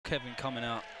Kevin coming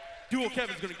out. Dual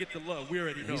Kevin's going to get the love. We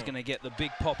already know. He's going to get the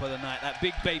big pop of the night, that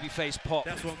big babyface pop.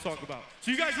 That's what I'm talking about.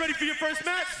 So you guys ready for your first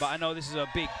match? But I know this is a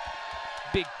big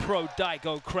pro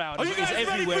Daigo crowd. Are you guys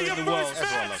everywhere ready for in the world.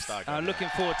 Everyone loves Daigo. Looking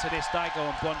forward to this, Daigo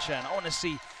and Bonchan. I want to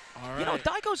see. Right. You know,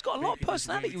 Daigo's got a lot of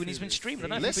personality when he's been streaming. I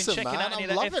don't know if you've been checking out any of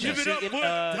that loving FGC it.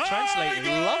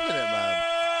 translating. Loving it, man.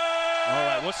 All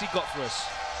right, what's he got for us?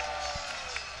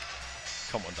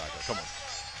 Come on, Daigo, come on.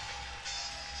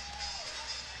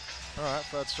 All right,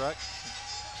 third strike.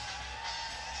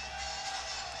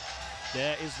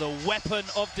 There is the weapon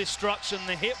of destruction,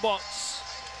 the hitbox.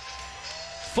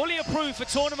 Fully approved for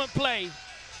tournament play.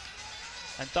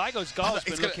 And Daigo's guard's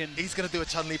been looking... He's going to do a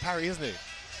Chun-Li parry, isn't he?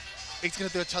 He's going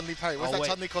to do a Chun-Li parry. Where's that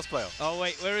Chun-Li cosplayer? Oh,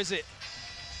 wait, where is it?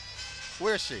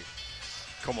 Where is she?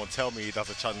 Come on, tell me he does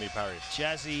a Chun-Li parry.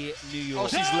 Jazzy, New York. Oh,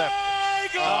 she's left.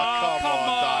 Oh, come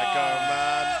on, Daigo,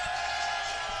 man.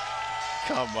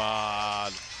 Come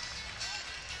on.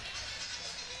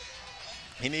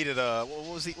 He needed a,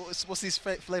 what's his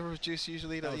flavor of juice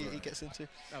usually that he gets into?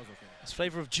 That was okay. It's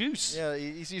flavor of juice. Yeah,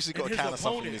 he's usually got a can of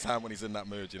something in his hand when he's in that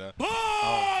mood, you know?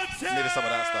 Bonchan! Needed some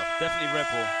of that stuff. Definitely Red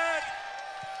Bull.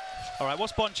 All right,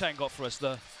 what's Bonchan got for us?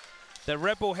 The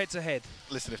Red Bull head-to-head.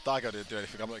 Listen, if Daigo didn't do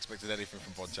anything, I'm not expecting anything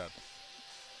from Bonchan.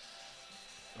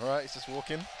 All right, he's just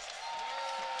walking.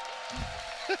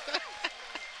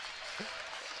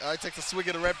 All right, takes a swig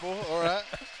of the Red Bull, all right.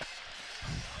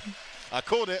 I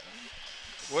called it.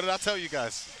 What did I tell you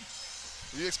guys?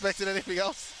 Were you expecting anything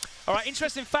else? All right,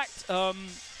 interesting fact.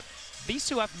 These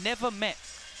two have never met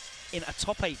in a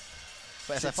top 8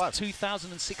 since SF5?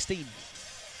 2016.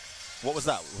 What was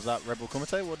that? Was that Red Bull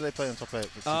Kumite? What did they play in top 8?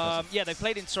 Yeah, they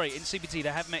played in CPT. They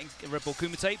have met in Red Bull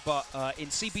Kumite, but in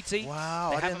CPT, wow,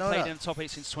 they haven't played in top 8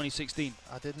 since 2016.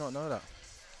 I did not know that.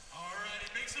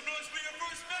 Make some noise for your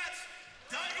first match.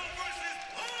 Daigo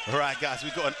versus All right, guys,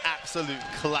 we've got an absolute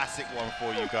classic one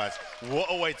for you guys. What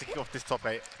a way to kick off this top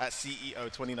 8 at CEO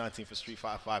 2019 for Street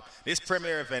Fighter V. This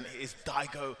premier event is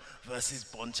Daigo versus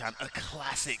Bonchan, a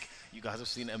classic. You guys have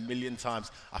seen it a million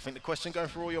times. I think the question going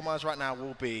through all your minds right now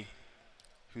will be,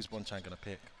 who's Bonchan going to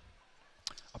pick?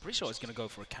 I'm pretty sure he's going to go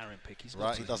for a Karin pick. He's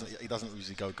right, he doesn't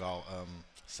usually go Gal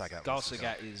Sagat. Gal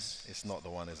Sagat is... It's not the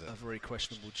one, is it? A very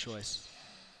questionable choice.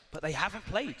 But they haven't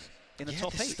played in the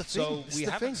top 8. So we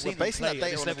haven't seen them play at this level before. We're basing that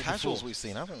data on the casuals we've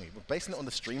seen, haven't we? We're basing it on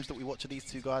the streams that we watch of these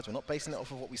two guys. We're not basing it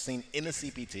off of what we've seen in the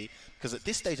CPT, because at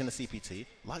this stage in the CPT,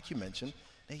 like you mentioned,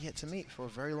 they're yet to meet for a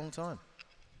very long time.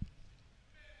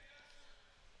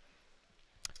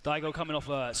 Daigo coming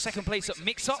off second place at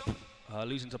Mix-Up,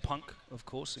 losing to Punk, of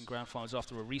course, in grand finals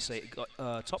after a reset.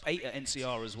 Got top 8 at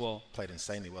NCR as well. Played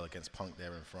insanely well against Punk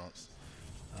there in France.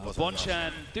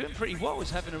 Bonchan doing pretty well, is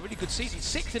having a really good season.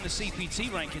 6th in the CPT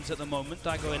rankings at the moment.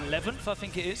 Daigo 11th, I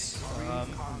think it is.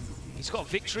 He's got a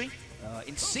victory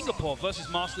in Singapore versus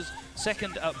Masters.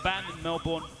 2nd at BAM in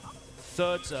Melbourne.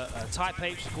 3rd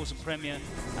Taipei, which of course in Premier.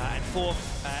 And 4th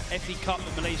FE Cup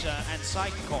in Malaysia and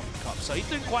Saikon Cup. So he's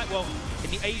doing quite well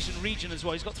in the Asian region as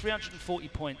well. He's got 340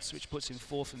 points, which puts him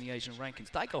 4th in the Asian rankings.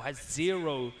 Daigo has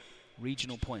 0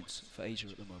 regional points for Asia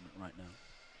at the moment right now.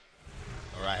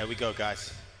 All right, here we go,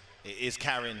 guys. It is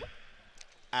Karin,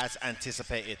 as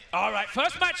anticipated. All right,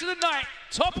 first match of the night.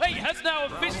 Top 8 has now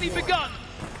officially begun.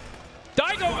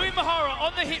 Daigo Umehara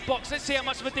on the hitbox. Let's see how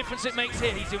much of a difference it makes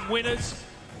here. He's in winners.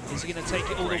 Is he going to take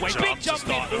it all the way? Big jump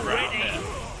in already.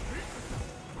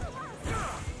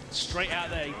 Straight out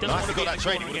there. He doesn't want to get that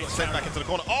trade. He would have got sent back into the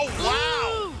corner. Oh,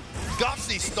 wow!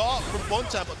 Gutsy start from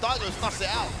Bonchan, but Daigo snuffs it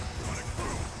out.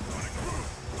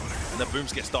 And the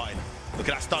booms get started. Look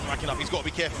at that stun racking up. He's got to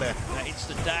be careful there. That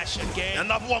instant dash again.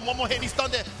 Another one. One more hit. He's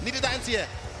stunned there. Needed that anti-air.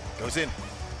 Goes in.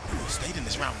 Stayed in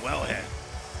this round well here.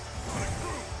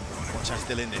 Bonchan's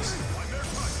still in this.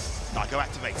 Daigo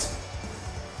activates.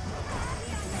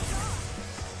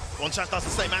 Bonchan does the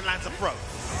same and lands a throw.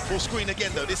 Full screen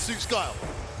again though. This suits Guile.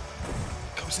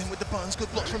 Goes in with the buttons.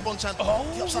 Good blocks from Bonchan. Oh,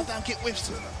 the upside down kick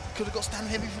whiffs. Could have got stand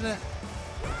heavy for there.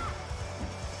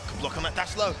 Good block on that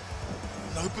dash low.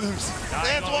 No booms.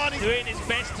 There's one. He's doing his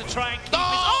best to try and keep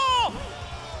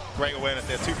Great awareness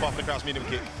there. Too far for the crouch medium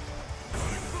kick.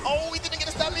 Oh, he didn't get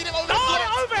a stand medium. Oh, the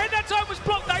overhead that time was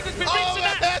blocked. Daigo's been rinsing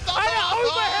that. And an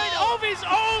overhead of his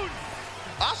own.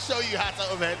 I'll show you how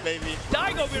to overhead, baby.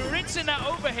 Daigo been rinsing that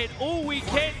overhead all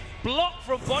weekend. Blocked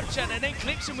from Bonchan and then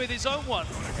clips him with his own one.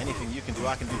 Anything you can do,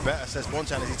 I can do better, says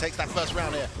Bonchan as he takes that first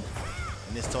round here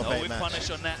in this top 8 match.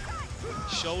 Punish on that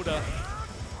shoulder.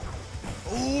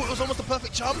 Oh, it was almost a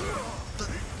perfect jump. The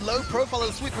low profile of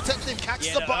the sweep protects him,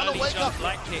 catches the button, wake up.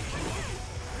 Light kick.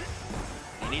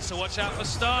 He needs to watch out for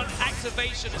stun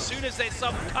activation as soon as there's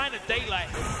some kind of daylight.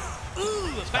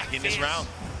 Ooh, back in this round.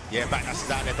 Yeah, backdash is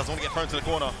out there. Doesn't want to get thrown to the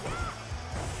corner.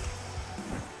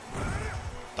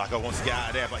 Daigo wants to get out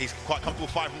of there, but he's quite comfortable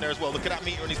fighting from there as well. Look at that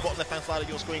meter on his bottom left-hand side of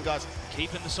your screen, guys.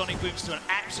 Keeping the Sonic Booms to an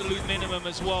absolute minimum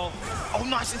as well. Oh,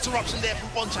 nice interruption there from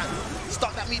Bonchan.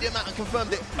 Stuck that medium out and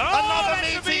confirmed it. Oh, another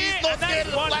meter. He's not scared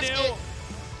of the flash kick. 1-0.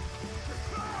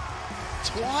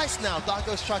 Twice now,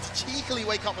 Daigo's tried to cheekily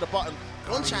wake up with a button.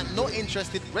 Bonchan not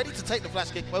interested, ready to take the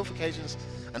flash kick both occasions,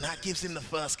 and that gives him the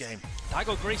first game.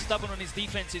 Daigo very stubborn on his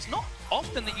defense. It's not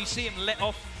often that you see him let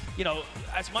off, you know,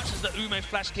 as much as the Ume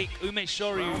flash kick, Ume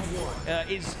Shoryu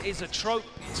is a trope.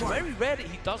 It's very rare that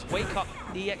he does wake up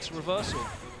EX reversal.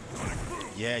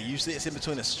 Yeah, usually it's in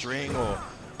between a string, or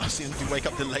I've seen him do wake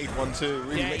up delayed one too.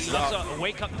 Really yeah, he loves a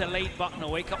wake up delayed button, a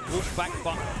wake up wolf back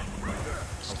button.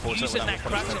 Using that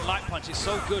crouching light punch is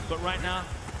so good, but right now,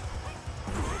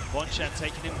 Bonchan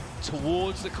taking him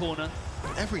towards the corner.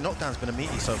 Every knockdown's been a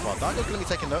meaty so far. Daigo's going to be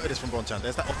taking note of this from Bonchan.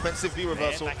 There's that offensive V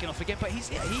reversal. Yeah, backing off again, but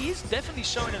he is definitely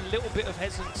showing a little bit of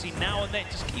hesitancy now and then,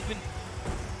 just keeping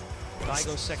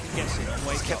Daigo second guessing on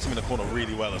wake up. Kept him in the corner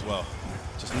really well as well.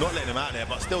 Just not letting him out there,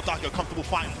 but still Daigo comfortable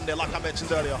fighting from there, like I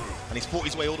mentioned earlier. And he's fought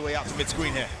his way all the way out to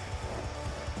mid-screen here.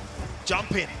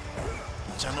 Jumping.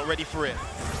 Bonchan not ready for it.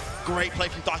 Great play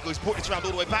from Daigo. He's brought this round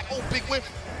all the way back. Oh, big whiff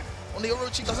on the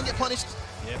Orochi. Doesn't get punished.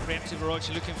 Yeah, preemptive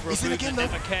Orochi looking for a move that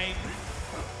never came.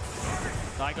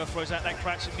 Daigo throws out that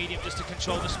crouching medium just to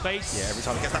control the space. Yeah, every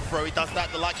time he gets that throw, he does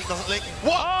that. The light kick doesn't link.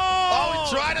 What? Oh,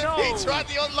 he tried it. No. He tried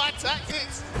the online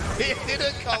tactics. It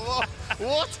didn't come off.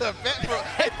 What a bet for it.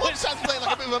 Hey, Bonchan's playing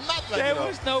like a bit of a madman. There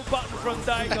was no button from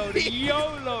Daigo. The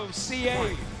YOLO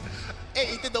CA.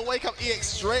 He did the wake up EX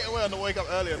straight away on the wake up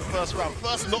earlier in the first round.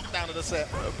 First knockdown of the set.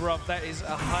 Bruv, that is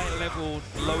a high level,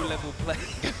 low level play.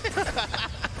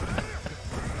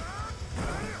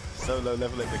 So low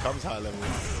level it becomes high level.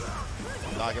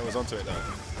 Daigo was onto it though.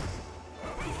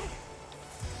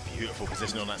 Beautiful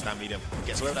positioning on that stand medium.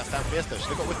 Gets away with that stand fierce though. Should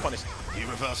have got whiff punish. View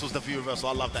reversals, the view reversal.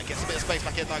 I love that. Gets a bit of space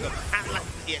back here, Daigo. And like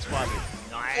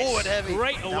EX5. Nice. Forward heavy.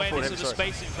 Great awareness of the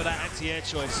spacing for that anti-air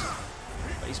choice.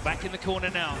 But he's back in the corner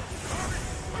now.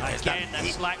 Again, that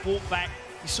slight walk back.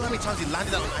 You saw how many times he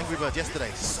landed that on Angry Bird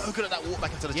yesterday. So good at that walk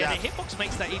back into the jab. Yeah, the hitbox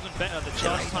makes that even better. The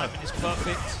charge timing is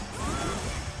perfect.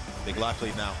 Big life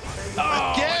lead now.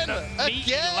 Oh, again!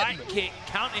 Light kick,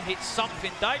 counter hit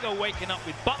something. Daigo waking up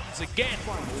with buttons again.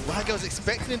 Daigo's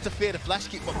expecting him to fear the flash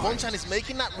kick, but Bonchan is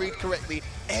making that read correctly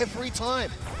every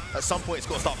time. At some point, it's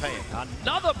got to start paying.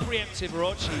 Another preemptive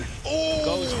Orochi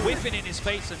goes whiffing in his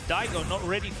face, and Daigo not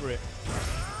ready for it.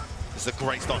 This is a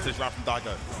great start to this round from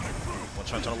Daigo.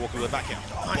 Bonchan trying to walk all the way back here.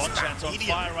 Bonchan's on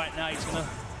fire right now. He's going to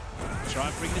try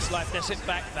and bring this life deficit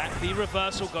back. That V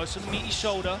reversal goes to the meaty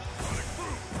shoulder.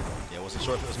 Yeah, wasn't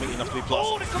sure if it was meaty enough to be plus.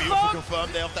 Oh, beautiful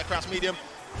confirmed there off that crouch medium.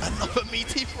 Another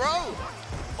meaty throw.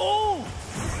 Oh!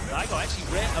 Daigo actually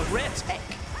a rare tech.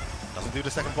 Doesn't do the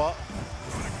second part.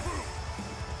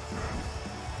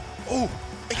 Oh!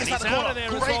 He gets out of the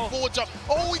corner. Great forward jump.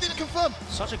 Oh, he didn't confirm.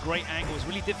 Such a great angle. It's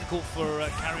really difficult for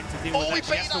Karin to deal with that.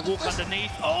 He has to walk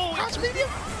underneath. Oh! Crouch medium.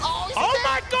 Oh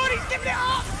my God! He's giving it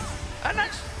up. And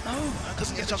that's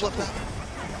doesn't get jump left there.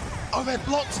 Oh, red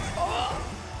blocked. Oh.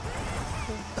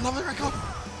 Another record.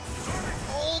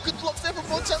 Oh, good blocks there from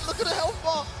Bonchan. Look at the health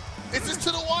bar. Is this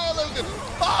to the wire, Logan?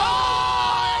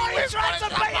 Oh! He tried to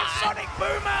play a Sonic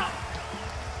Boom out.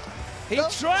 He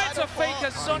tried to fake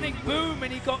a Sonic Boom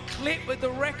and he got clipped with the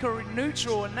wrecker in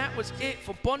neutral, and that was it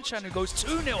for Bonchan, who goes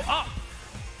 2-0 up.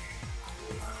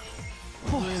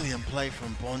 Brilliant play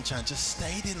from Bonchan. Just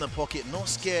stayed in the pocket, not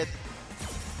scared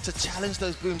to challenge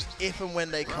those booms if and when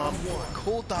they come.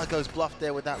 Called Daigo's bluff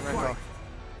there with that wrecker.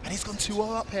 And he's gone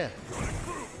 2-0 up here.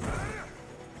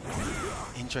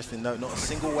 Interesting note, not a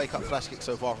single wake-up flash kick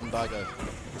so far from Daigo.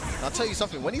 And I'll tell you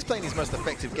something, when he's playing his most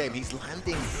effective game, he's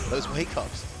landing those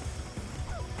wake-ups.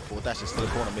 Forward dashes to the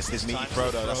corner, missed his meaty throw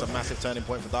though. That's a massive turning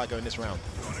point for Daigo in this round.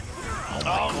 Oh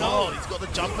my God, he's got the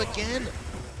jump again.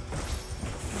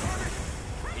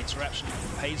 Interaction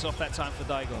pays off that time for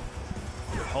Daigo.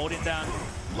 Holding down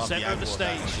the center of the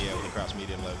stage. Yeah, with the crouch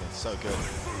medium, Logan. So good.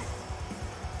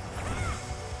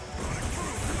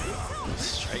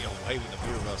 Straight away with the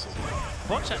view reversal.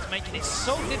 Bonchan's making it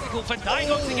so difficult for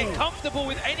Daigo to get comfortable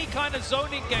with any kind of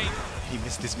zoning game. He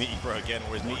missed his meaty throw again,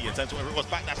 or his meaty attempt, whatever it was,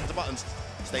 backdash into buttons.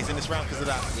 Stays in this round because of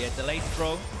that. Yeah, delayed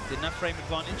throw, didn't have frame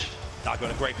advantage. Daigo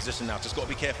in a great position now, just got to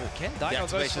be careful. Again, Daigo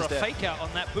goes for a fake out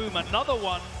on that boom, another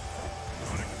one.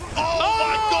 Oh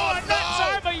my God, and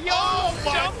that time a young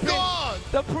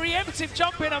jumping. The preemptive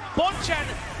jumping, and Bonchan,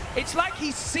 it's like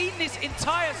he's seen this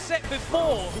entire set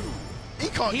before. He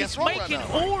can't He's get wrong making right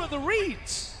now. all of the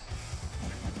reads.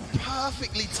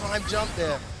 perfectly timed jump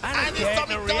there. And his again,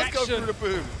 stomach the does go reaction. through the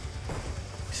boom.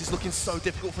 This is looking so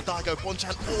difficult for Daigo.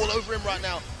 Bonchan all over him right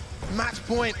now. Match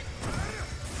point.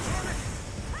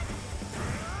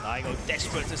 Daigo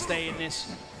desperate to stay in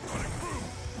this.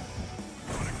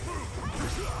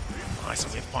 Nice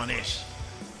whiff punish.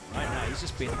 Right now, he's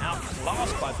just being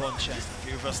outclassed by Bonchan.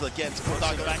 Free reversal again to put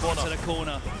Daigo Back into the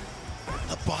corner.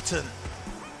 The button.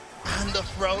 And the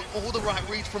throw. All the right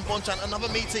reads from Bonchan. Another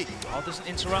meaty. Oh, doesn't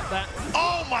interrupt that.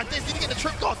 Oh my days, did he get the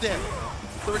trip guard there?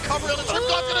 The recovery on the trip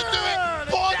guard's gonna do it!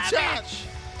 Bonchan!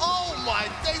 Oh my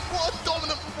days, what a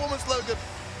dominant performance, Logan.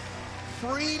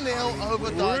 3-0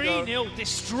 over Daigo. 3-0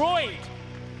 destroyed.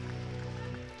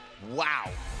 Wow.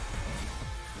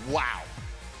 Wow.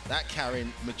 That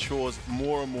Karin matures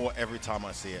more and more every time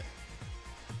I see it.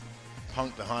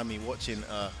 Punk behind me watching,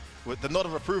 with the nod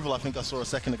of approval I think I saw a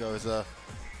second ago is that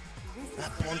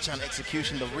Bonchan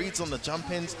execution, the reads on the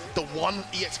jump-ins, the one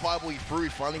EX fireball he threw, he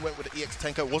finally went with the EX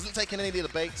Tenko, wasn't taking any of the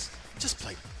baits, just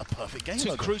played a perfect game.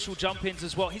 Two crucial jump-ins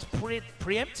as well. His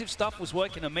preemptive stuff was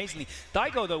working amazingly.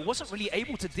 Daigo, though, wasn't really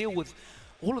able to deal with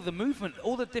all of the movement,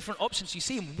 all the different options. You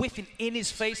see him whiffing in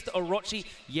his face to Orochi.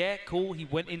 Yeah, cool, he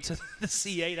went into the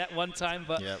CA that one time,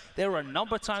 but there were a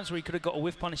number of times where he could have got a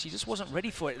whiff punish. He just wasn't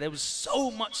ready for it. There was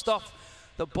so much stuff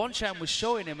that Bonchan was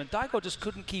showing him, and Daigo just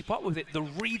couldn't keep up with it. The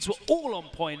reads were all on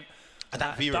point. And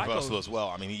that V reversal as well.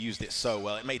 I mean, he used it so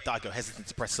well. It made Daigo hesitant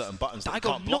to press certain buttons.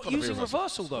 Daigo not using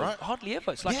reversal, though. Right? Hardly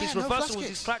ever. It's like his reversal was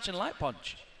his clutch and light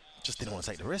punch. Just didn't want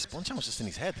to take the risk. Bonchan was just in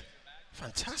his head.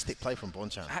 Fantastic play from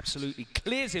Bonchan. Absolutely.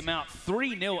 Clears him out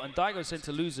 3-0, and Daigo sent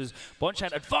to losers.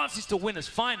 Bonchan advances to winners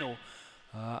final.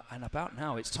 And about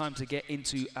now, it's time to get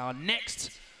into our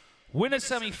next winner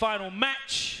semi-final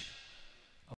match.